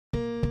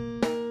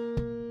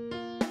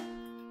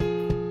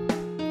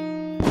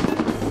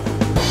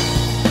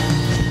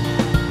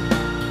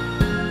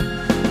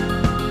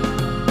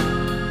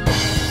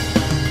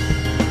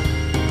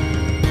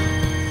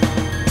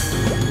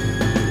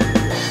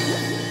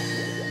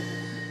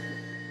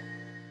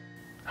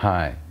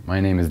Hi,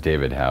 my name is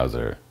David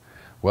Hauser.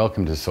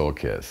 Welcome to Soul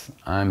Kiss.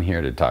 I'm here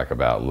to talk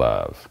about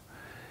love.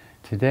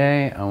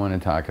 Today I want to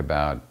talk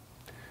about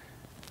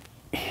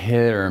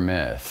hit or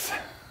miss.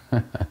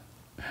 You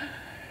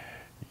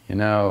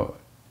know,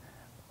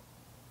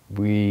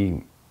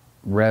 we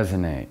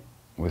resonate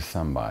with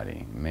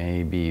somebody,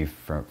 maybe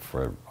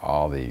for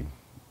all the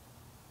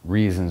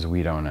reasons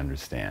we don't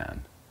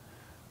understand,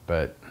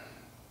 but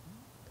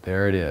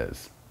there it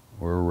is.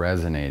 We're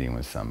resonating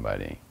with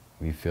somebody.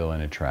 We feel an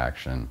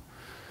attraction,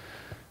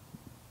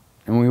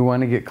 and we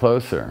want to get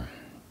closer.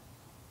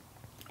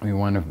 We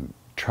want to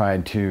try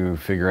to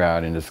figure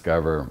out and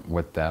discover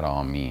what that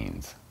all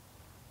means.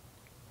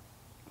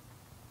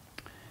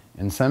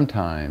 And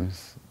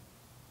sometimes,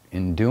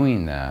 in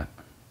doing that,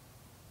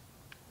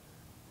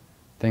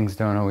 things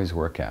don't always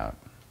work out.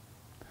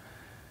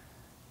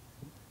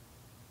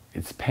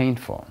 It's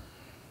painful,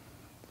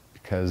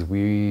 because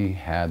we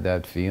had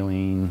that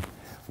feeling,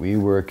 we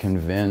were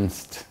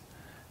convinced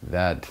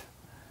that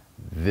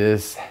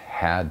this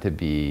had to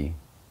be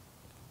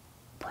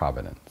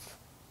providence,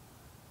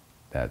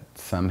 that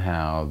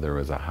somehow there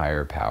was a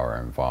higher power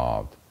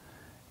involved,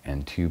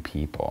 and two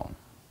people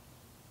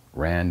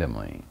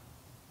randomly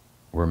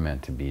were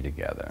meant to be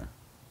together.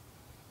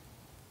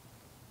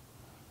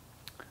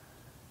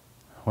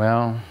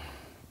 Well,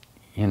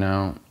 you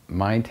know,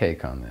 my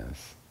take on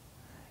this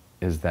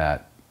is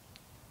that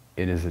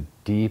it is a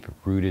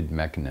deep-rooted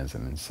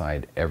mechanism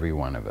inside every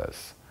one of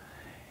us.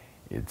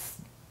 It's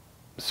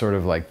sort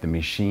of like the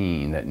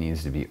machine that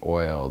needs to be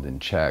oiled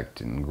and checked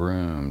and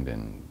groomed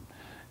and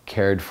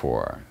cared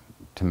for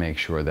to make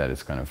sure that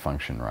it's going to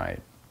function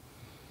right.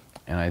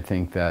 And I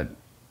think that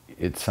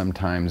it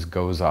sometimes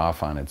goes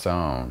off on its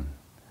own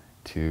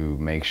to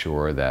make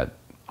sure that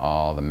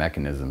all the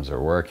mechanisms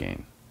are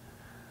working.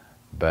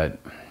 But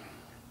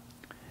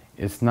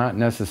it's not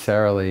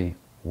necessarily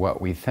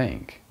what we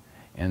think.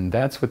 And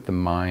that's what the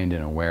mind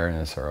and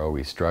awareness are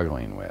always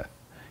struggling with,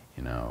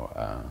 you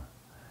know.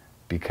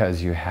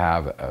 Because you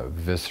have a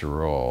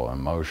visceral,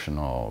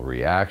 emotional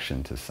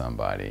reaction to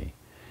somebody,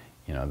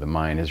 you know, the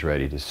mind is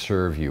ready to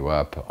serve you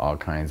up all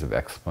kinds of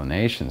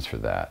explanations for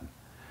that.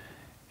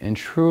 And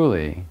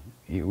truly,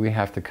 we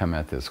have to come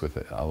at this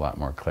with a lot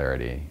more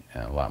clarity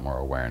and a lot more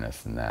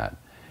awareness than that,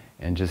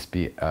 and just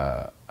be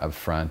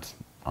upfront,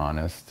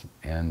 honest,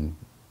 and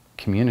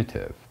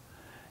communicative,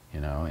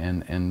 you know,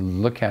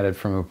 and look at it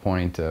from a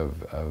point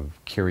of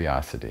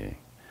curiosity.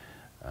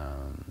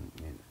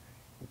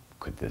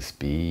 Could this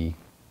be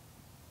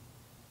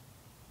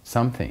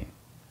something?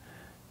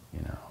 You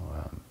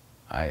know,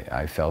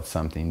 I felt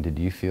something. Did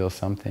you feel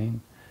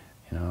something?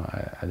 You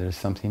know, there's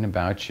something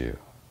about you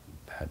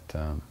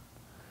that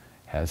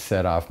has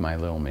set off my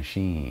little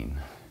machine,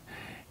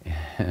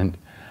 and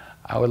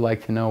I would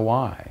like to know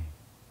why.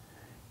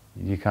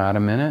 You got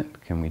a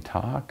minute? Can we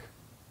talk?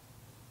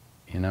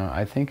 You know,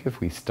 I think if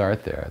we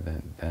start there,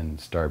 then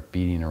start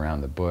beating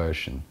around the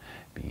bush and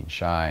being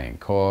shy and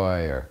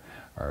coy,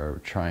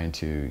 or trying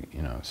to,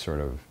 you know, sort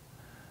of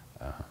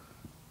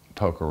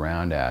poke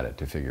around at it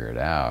to figure it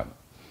out,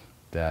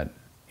 that,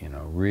 you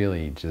know,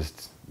 really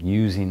just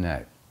using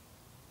that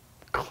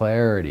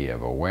clarity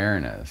of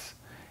awareness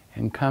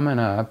and coming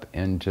up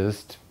and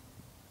just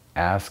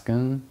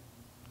asking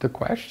the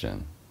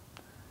question,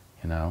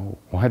 you know,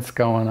 what's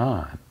going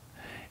on?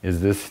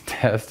 Is this a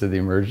test of the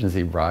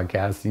emergency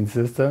broadcasting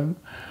system?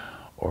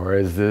 Or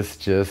is this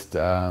just, you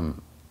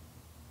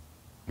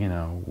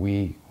know,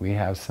 we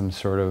have some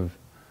sort of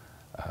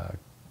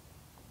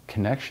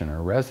connection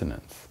or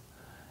resonance?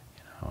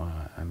 You know,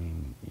 I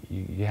mean,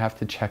 you have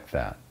to check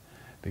that,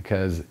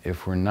 because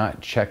if we're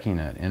not checking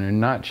it, and we're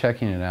not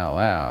checking it out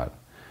loud,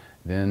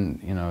 then,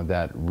 you know,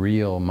 that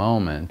real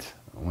moment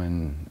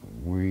when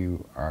we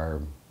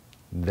are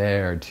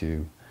there to,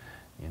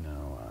 you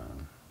know,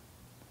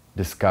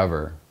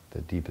 discover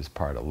the deepest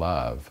part of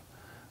love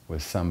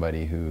with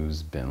somebody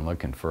who's been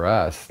looking for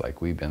us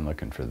like we've been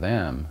looking for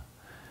them,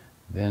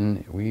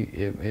 then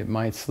it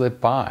might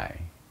slip by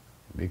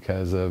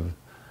because of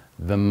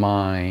the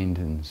mind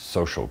and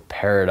social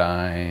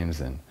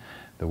paradigms and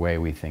the way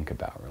we think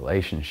about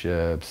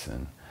relationships,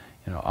 and,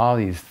 you know, all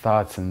these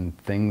thoughts and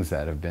things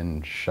that have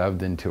been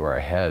shoved into our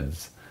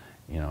heads,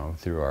 you know,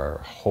 through our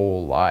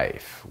whole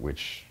life,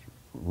 which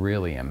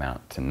really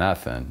amount to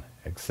nothing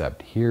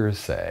except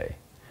hearsay.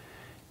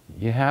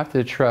 You have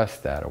to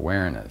trust that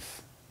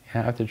awareness.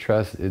 You have to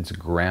trust it's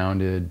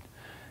grounded,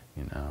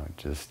 you know,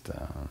 just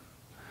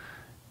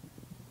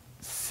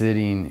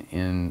sitting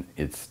in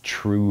its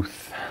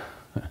truth,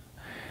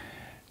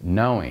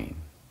 knowing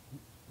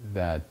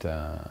that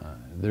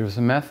there's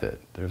a method,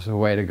 there's a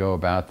way to go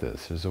about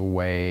this, there's a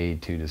way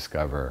to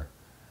discover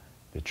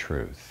the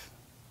truth.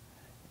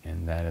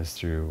 And that is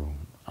through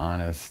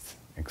honest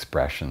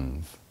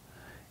expressions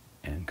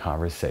and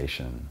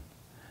conversation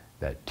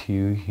that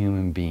two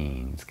human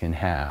beings can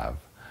have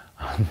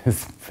on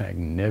this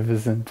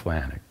magnificent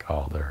planet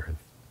called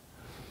Earth.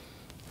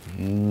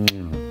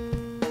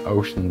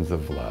 Oceans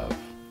of love.